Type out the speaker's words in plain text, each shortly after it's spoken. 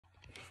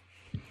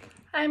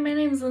Hi, my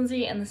name is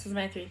Lindsay, and this is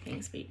my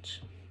 3-thing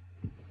speech.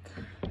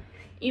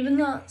 Even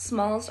the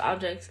smallest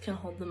objects can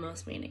hold the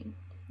most meaning.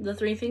 The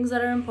 3 things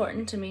that are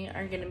important to me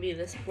are going to be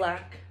this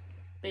black,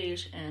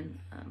 beige, and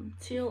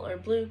teal or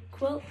blue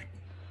quilt,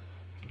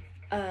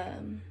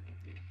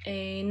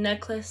 a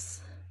necklace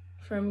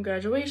from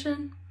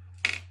graduation,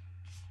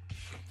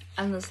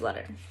 and this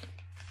letter.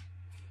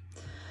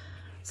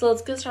 So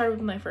let's get started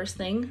with my first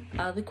thing,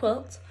 the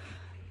quilt.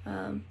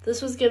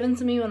 This was given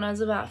to me when I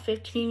was about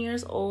 15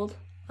 years old.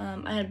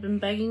 I had been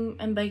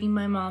begging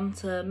my mom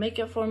to make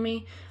it for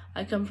me.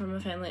 I come from a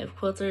family of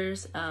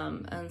quilters,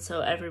 and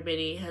so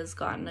everybody has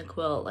gotten a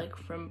quilt like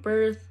from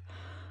birth,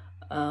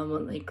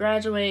 when they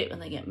graduate, when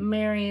they get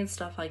married,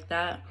 stuff like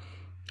that.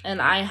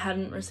 And I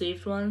hadn't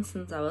received one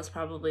since I was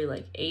probably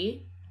like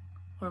 8,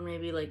 or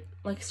maybe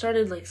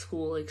started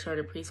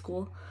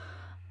preschool.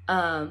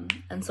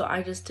 And so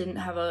I just didn't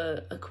have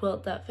a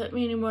quilt that fit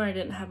me anymore. I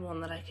didn't have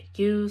one that I could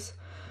use.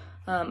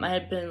 I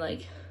had been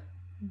like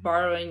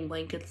borrowing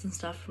blankets and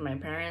stuff from my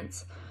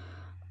parents.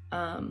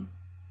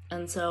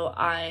 And so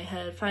I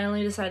had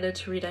finally decided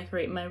to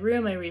redecorate my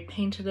room. I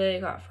repainted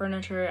it, got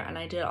furniture, and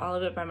I did all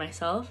of it by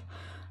myself.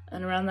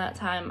 And around that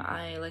time,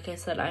 like I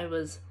said, I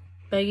was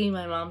begging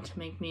my mom to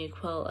make me a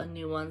quilt, a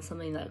new one,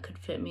 something that could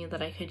fit me,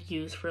 that I could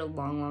use for a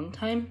long, long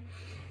time.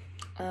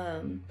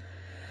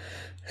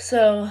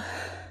 So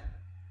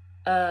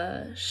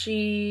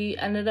she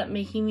ended up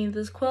making me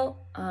this quilt.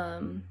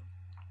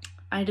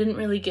 I didn't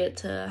really get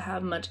to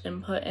have much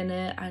input in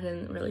it. I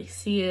didn't really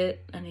see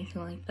it,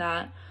 anything like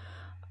that.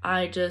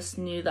 I just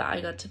knew that I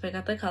got to pick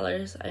out the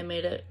colors. I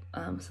made it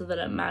so that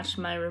it matched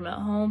my room at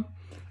home,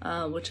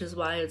 which is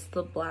why it's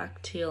the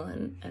black, teal,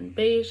 and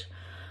beige.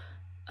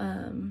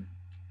 And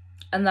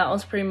that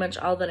was pretty much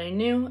all that I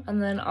knew.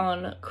 And then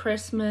on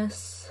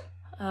Christmas,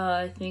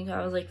 I think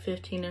I was like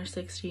 15 or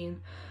 16,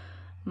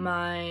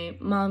 my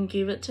mom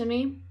gave it to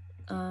me.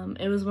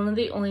 It was one of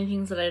the only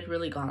things that I'd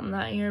really gotten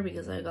that year,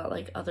 because I got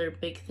like other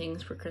big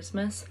things for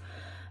Christmas,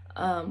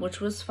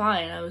 which was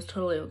fine. I was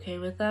totally okay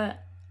with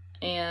that.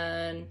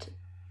 And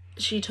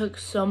she took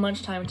so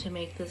much time to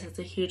make this. It's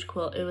a huge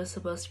quilt. It was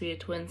supposed to be a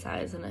twin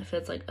size, and it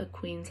fits like a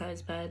queen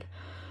size bed.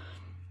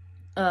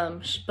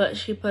 But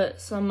she put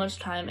so much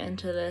time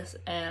into this,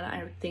 and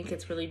I think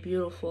it's really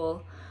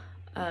beautiful.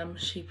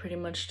 She pretty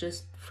much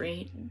just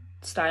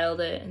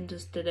styled it and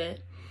just did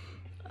it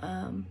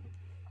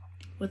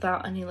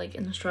without any like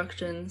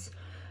instructions.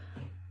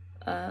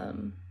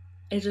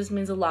 It just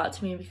means a lot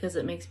to me because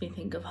it makes me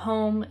think of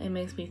home. It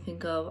makes me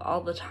think of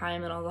all the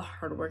time and all the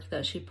hard work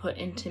that she put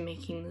into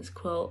making this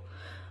quilt.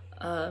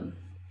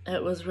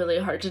 It was really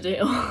hard to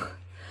do.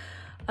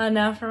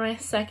 Now for my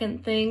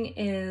second thing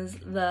is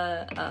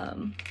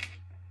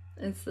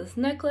it's this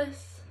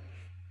necklace.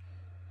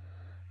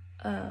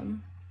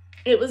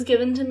 It was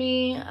given to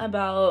me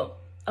about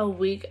a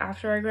week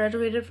after I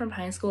graduated from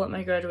high school at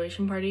my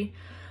graduation party.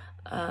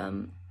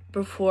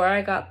 Before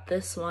I got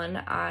this one,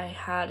 I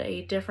had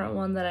a different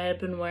one that I had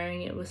been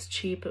wearing. It was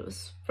cheap. It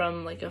was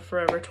from like a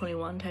Forever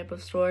 21 type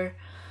of store.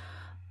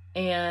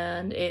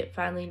 And it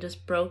finally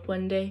just broke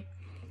one day.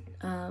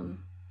 And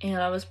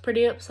I was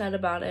pretty upset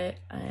about it.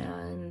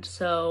 And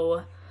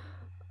so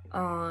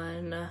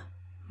on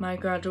my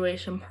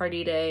graduation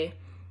party day,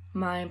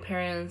 my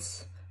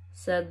parents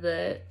said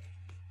that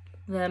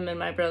them and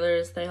my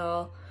brothers, they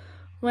all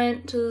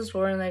went to the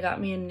store and they got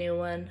me a new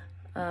one.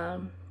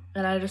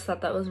 And I just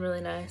thought that was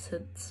really nice.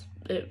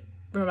 It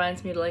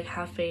reminds me to like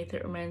have faith.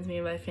 It reminds me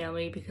of my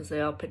family because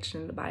they all pitched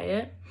in to buy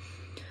it.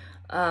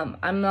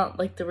 I'm not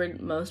like the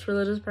most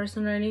religious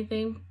person or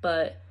anything,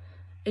 but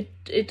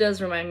it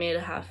does remind me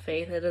to have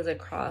faith. It is a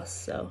cross,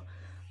 so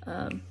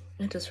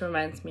it just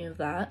reminds me of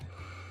that.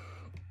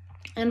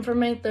 And for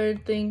my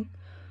third thing,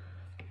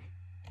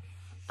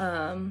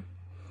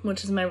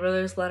 which is my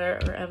brother's letter,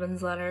 or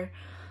Evan's letter.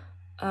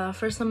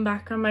 For some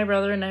background, my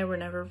brother and I were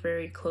never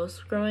very close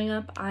growing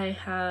up. I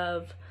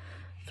have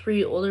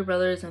 3 older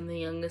brothers. I'm the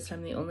youngest.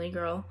 I'm the only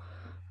girl.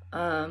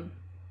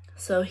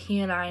 So he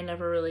and I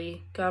never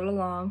really got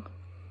along.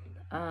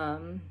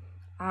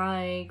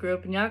 I grew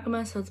up in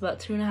Yakima, so it's about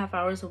 2.5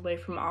 hours away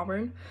from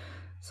Auburn.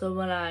 So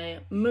when I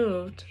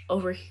moved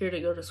over here to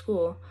go to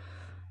school,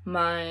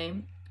 my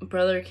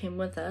brother came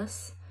with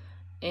us,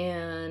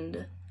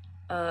 and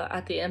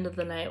at the end of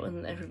the night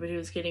when everybody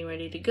was getting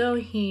ready to go,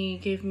 he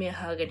gave me a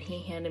hug and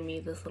he handed me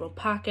this little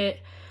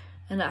pocket,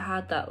 and it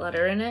had that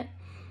letter in it.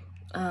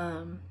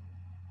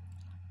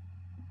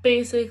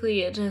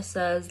 Basically it just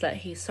says that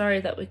he's sorry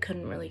that we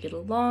couldn't really get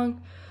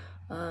along.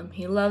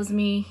 He loves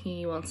me,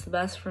 he wants the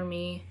best for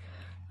me,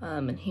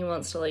 and he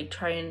wants to like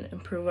try and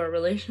improve our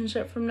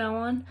relationship from now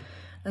on.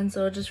 And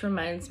so it just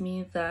reminds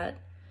me that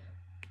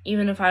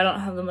even if I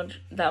don't have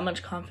that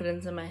much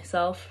confidence in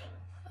myself,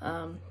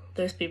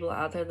 there's people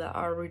out there that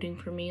are rooting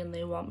for me, and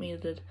they want me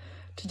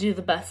to do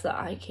the best that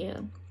I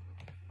can.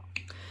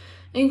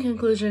 In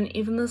conclusion,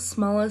 even the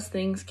smallest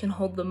things can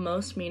hold the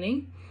most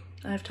meaning.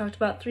 I've talked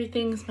about 3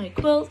 things. My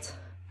quilt,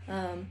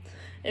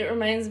 it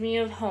reminds me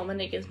of home and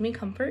it gives me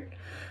comfort.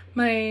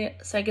 My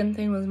second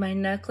thing was my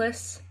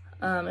necklace.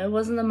 It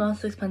wasn't the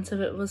most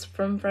expensive. It was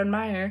from Fred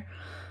Meyer,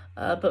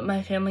 but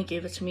my family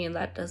gave it to me, and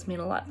that does mean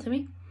a lot to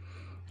me.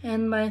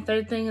 And my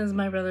third thing is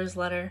my brother's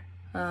letter.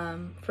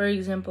 For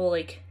example,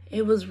 like,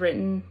 it was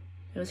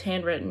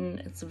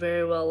handwritten, it's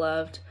very well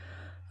loved.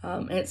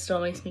 It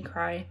still makes me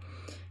cry.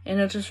 And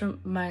it just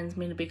reminds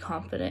me to be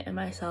confident in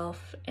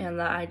myself and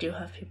that I do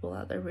have people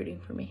out there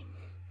rooting for me.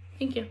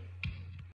 Thank you.